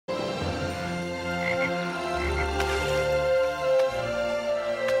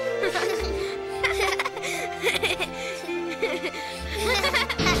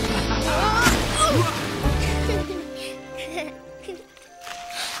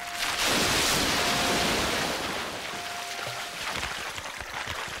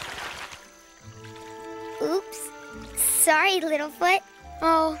sorry, Littlefoot.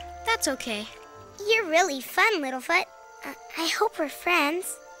 Oh, that's okay. You're really fun, Littlefoot. I hope we're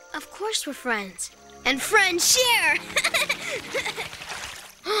friends. Of course we're friends. And friends share!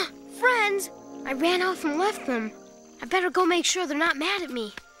 Friends! I ran off and left them. I better go make sure they're not mad at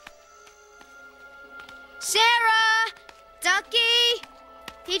me. Cera! Ducky!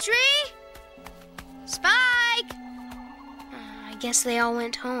 Petrie? Spike! I guess they all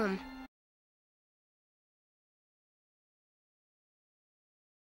went home.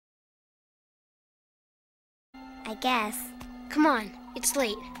 I guess. Come on, it's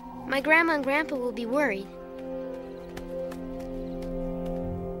late. My grandma and grandpa will be worried.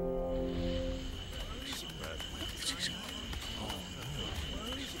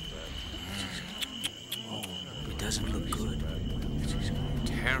 It doesn't look good.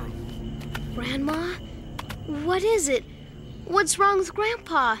 Terrible. Grandma? What is it? What's wrong with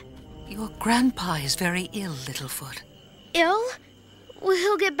Grandpa? Your grandpa is very ill, Littlefoot. Ill? Well,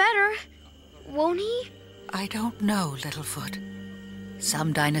 he'll get better, won't he? I don't know, Littlefoot.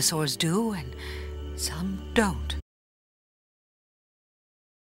 Some dinosaurs do, and some don't.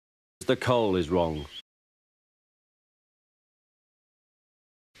 The coal is wrong.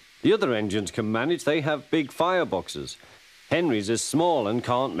 The other engines can manage. They have big fireboxes. Henry's is small and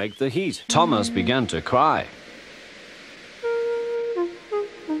can't make the heat. Thomas began to cry.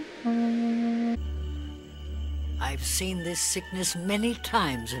 I've seen this sickness many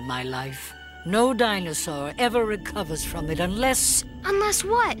times in my life. No dinosaur ever recovers from it unless... Unless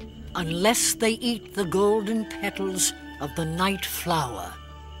what? Unless they eat the golden petals of the night flower.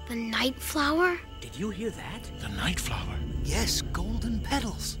 The night flower? Did you hear that? The night flower. Yes, golden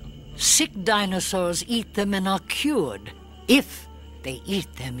petals. Sick dinosaurs eat them and are cured, if they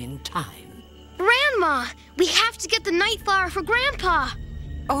eat them in time. Grandma! We have to get the night flower for Grandpa!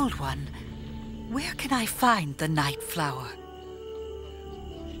 Old one, where can I find the night flower?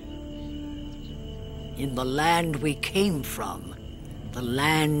 In the land we came from, the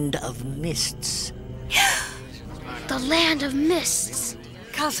land of mists. The land of mists.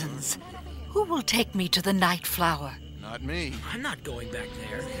 Cousins, who will take me to the night flower? Not me. I'm not going back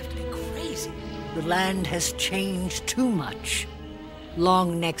there. They have to be crazy. The land has changed too much.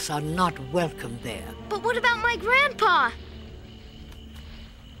 Long necks are not welcome there. But what about my Grandpa?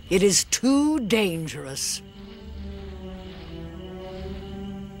 It is too dangerous.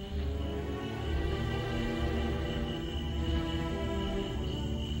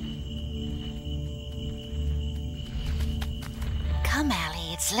 Come,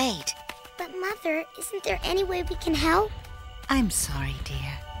 Allie, it's late. But, Mother, isn't there any way we can help? I'm sorry,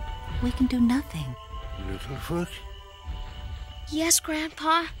 dear. We can do nothing. Littlefoot? Yes,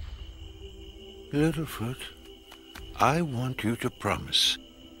 Grandpa? Littlefoot, I want you to promise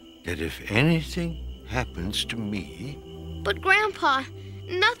that if anything happens to me... But, Grandpa,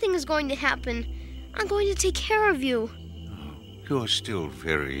 nothing is going to happen. I'm going to take care of you. Oh, you're still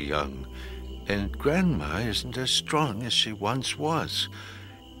very young, and Grandma isn't as strong as she once was.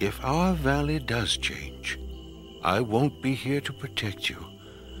 If our valley does change, I won't be here to protect you.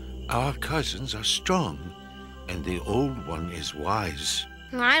 Our cousins are strong, and the old one is wise.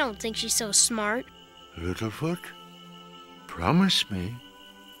 I don't think she's so smart. Littlefoot, promise me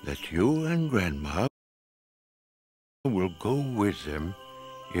that you and Grandma will go with them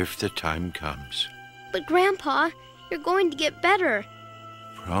if the time comes. But, Grandpa, you're going to get better.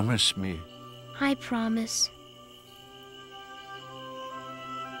 Promise me. I promise.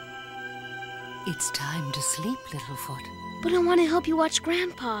 It's time to sleep, Littlefoot. But I want to help you watch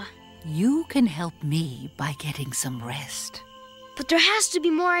Grandpa. You can help me by getting some rest. But there has to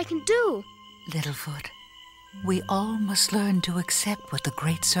be more I can do. Littlefoot, we all must learn to accept what the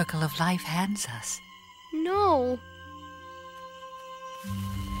great circle of life hands us. No.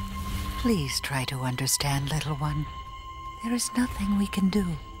 Please try to understand, little one. There is nothing we can do.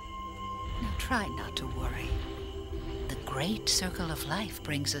 Now try not to worry. The great circle of life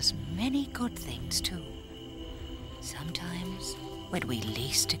brings us many good things, too. Sometimes when we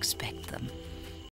least expect them.